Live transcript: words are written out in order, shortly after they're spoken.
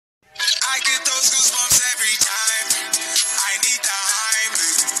I get those goosebumps every time. I need the hype.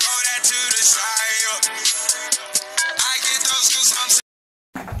 Throw that to the side. I get those goosebumps.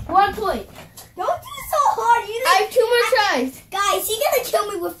 1 point. Don't do so hard. You I have 2 more tries. Guys, he's gonna kill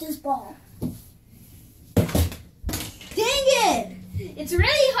me with this ball. Dang it! It's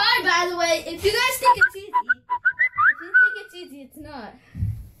really hard, by the way. If you guys think it's easy, it's not.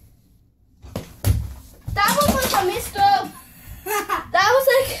 That one was a misthrow. That was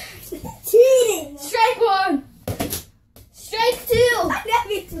like cheating. Strike 1. Strike 2. Ow!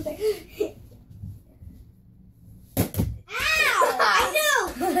 I knew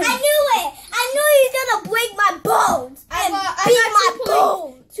it. I knew he was gonna break my bones. I got my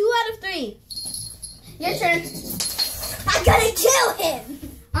bones. 2 out of 3. Your turn. I'm gonna kill him.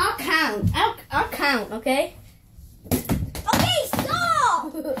 I'll count. I'll count, okay? Okay, stop.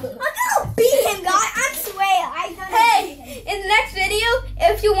 I'm gonna beat him, guys. I swear. Hey, in the next video,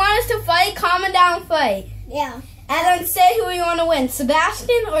 if you want us to fight, comment down fight. Yeah. And then say who you want to win,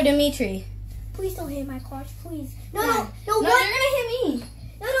 Sebastian or Dimitri. Please don't hit my crotch, please. No, No, you're gonna hit me.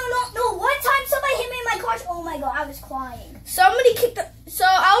 No. One time somebody hit me in my crotch. Oh my god, I was crying. Somebody kicked the. So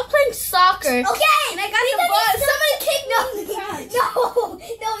I was playing soccer. Okay. And I got the ball. Somebody kicked me.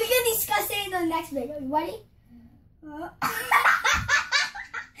 No, we're gonna discuss it in the next video. You ready?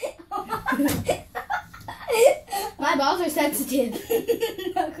 My balls are sensitive.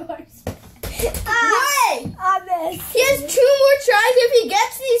 Of course. Why? I missed. He has 2 more tries. If he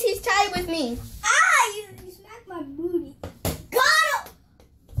gets these, he's tied with me. You smacked my booty. Got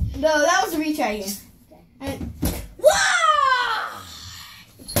him. No, that was a retry again. Okay.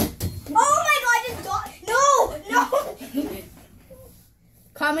 Oh my god, I just got. No.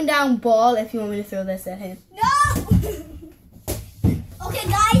 Comment down ball if you want me to throw this at him. No. Okay,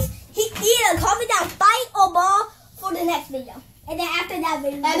 guys, either comment down fight or ball for the next video. And then after that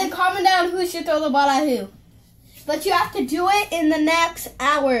video. And then comment down who should throw the ball at who. But you have to do it in the next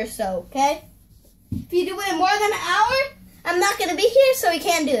hour or so, okay? If you do it in more than an hour, I'm not going to be here, so we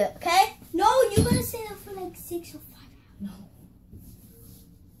can't do it, okay? No, you're going to stay there for like 6 or 5 hours. No.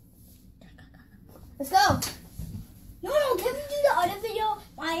 Let's go. No, can we do the other video?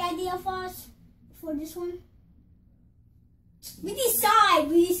 My idea first for this one? We decide. No,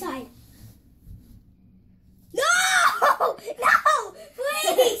 please.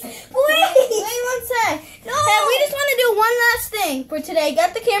 Wait 1 sec. No. Hey, we just want to do one last thing for today.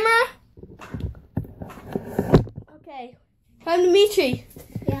 Got the camera? Okay. I'm Dimitri.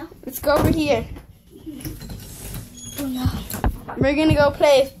 Yeah. Let's go over here. Oh, no. We're going to go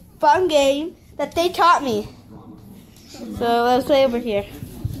play a fun game that they taught me. So let's play over here.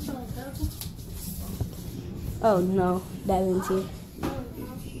 Oh no, Devin's here.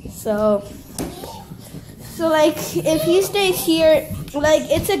 So like if he stays here, like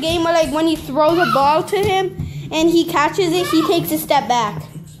it's a game where like when you throw the ball to him and he catches it, he takes a step back.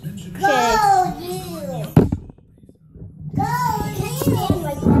 Okay. Go, you. Go. I can't stand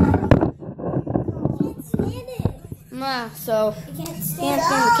like that. I can't stand it. So I can't can't stand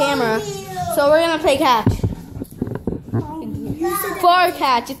the camera. So we're gonna play catch. Far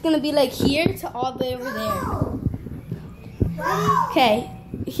catch. It's gonna be like here to all the way over there. Okay,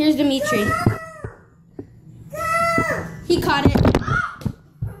 here's Dimitri. He caught it.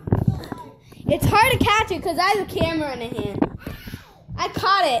 It's hard to catch it because I have a camera in a hand. I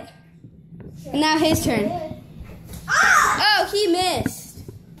caught it. And now his turn. Oh, he missed.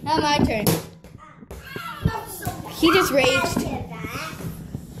 Now my turn. He just raged.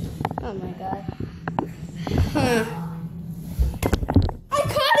 Oh my god. Huh. I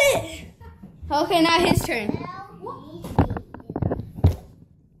caught it! Okay, now his turn.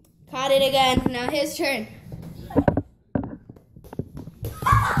 Caught it again. Now his turn.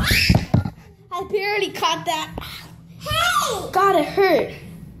 I barely caught that. Hey! God, it hurt.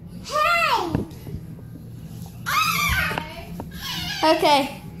 Hey!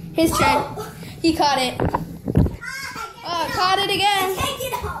 Okay, his turn. He caught it. Oh, caught it again. I can't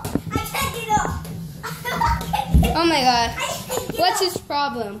get up. I can't get up. Oh my god. What's his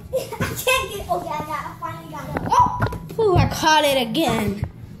problem? I can't get. Okay, I finally got it. Oh! Ooh, I caught it again.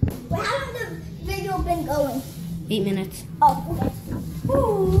 Wait, how long has the video been going? 8 minutes. Oh, okay.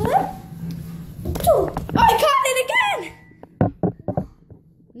 Oh, I caught it again!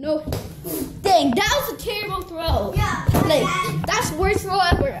 No. Dang, that was a terrible throw. Yeah. Like, that's the worst throw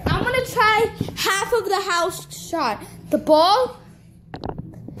ever. I'm gonna try half of the house shot. The ball.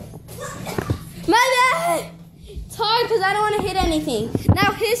 My bad! It's hard because I don't want to hit anything.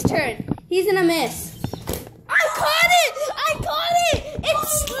 Now his turn. He's gonna miss. I caught it! I caught it! It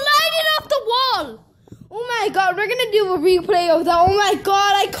slided off the wall! Oh my god, we're gonna do a replay of that. Oh my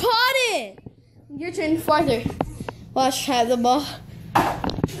god, I caught it! Your turn farther. Watch, have the ball. But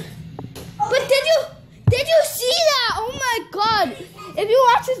did you see that? Oh my god. If you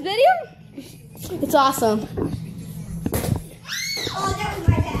watch this video, it's awesome. Oh, that was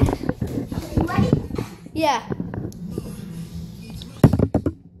my bad. You ready? Yeah.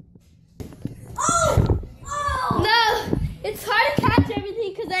 Oh! No, it's hard to catch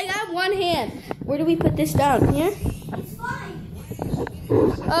everything because I got one hand. Where do we put this down? Here? It's fine.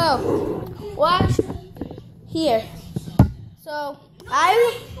 Oh, watch here. So Wait,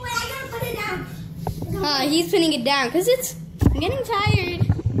 I gotta put it down. he's putting it down because I'm getting tired.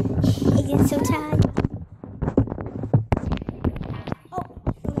 I get so tired. Oh,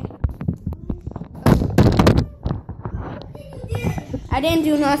 okay. I didn't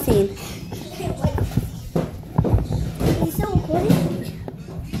do nothing. Is so recording?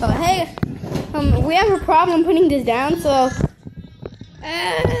 Oh, hey, we have a problem putting this down, so.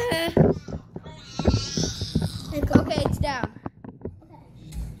 Okay, it's down.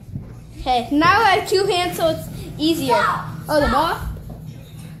 Okay, now I have two hands, so it's easier. Oh, the ball?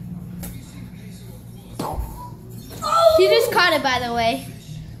 He just caught it, by the way.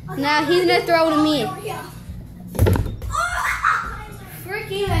 Now he's gonna throw it to me.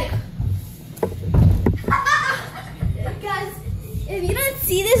 Freaking like. Guys, if you don't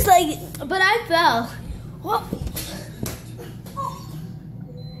see this, like, but I fell. Whoa.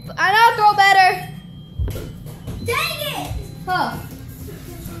 I know, throw better. Dang it! Oh.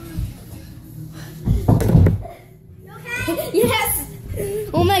 You okay? Yes.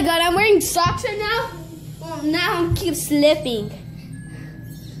 Oh my god, I'm wearing socks right now. Oh, now I keep slipping.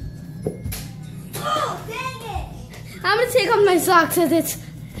 Oh, dang it! I'm gonna take off my socks because it's.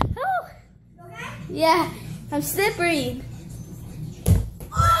 Oh. You okay? Yeah, I'm slippery.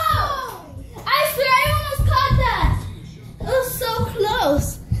 Oh! I swear I almost caught that. It was so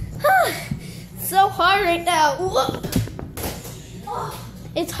close. So hard right now. Whoa. Oh!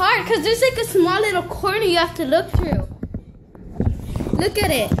 It's hard because there's like a small little corner you have to look through. Look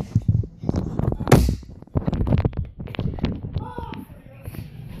at it.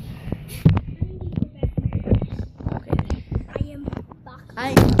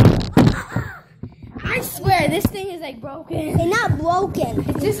 I swear this thing is like broken. They're not broken.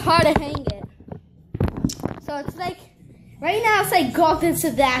 It's just hard to hang it. So it's like right now it's like golf and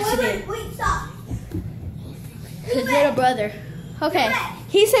Sebastian. Wait, stop. His little brother. Okay.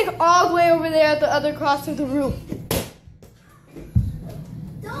 He's like all the way over there at the other cross of the room.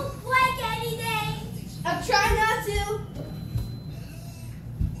 Don't break anything. I'm trying not to.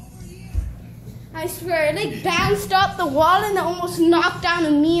 I swear, it like bounced off the wall and it almost knocked down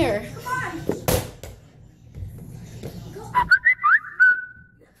a mirror. Come on.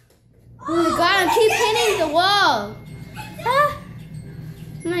 Oh my god, I keep hitting the wall. Ah.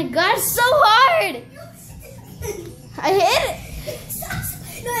 Oh my god, it's so hard. I hit it.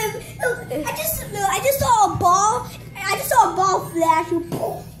 I just saw a ball. I just saw a ball flash.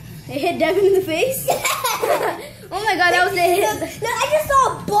 It hit Devin in the face? Oh my god, that was a hit. No, I just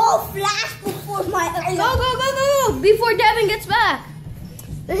saw a ball flash before my eyes. Go, go, go, go, go, before Devin gets back.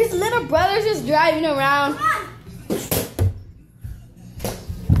 His little brother's just driving around. Come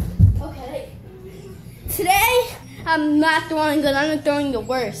on. Okay. Today, I'm not throwing good. I'm throwing the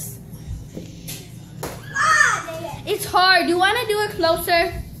worst. Ah, dang it. It's hard. You want to do it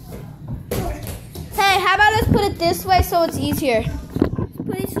closer? Hey, how about let's put it this way so it's easier.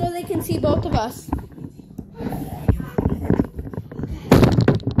 Put it so they can see both of us.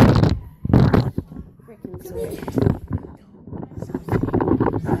 Freaking sweet.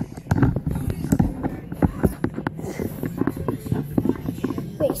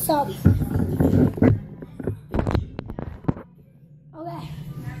 Wait, stop. Okay.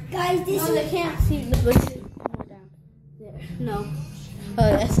 Guys, this No, is... they can't see. Let's more down. There. No. Oh,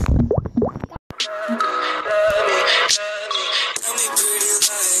 yes.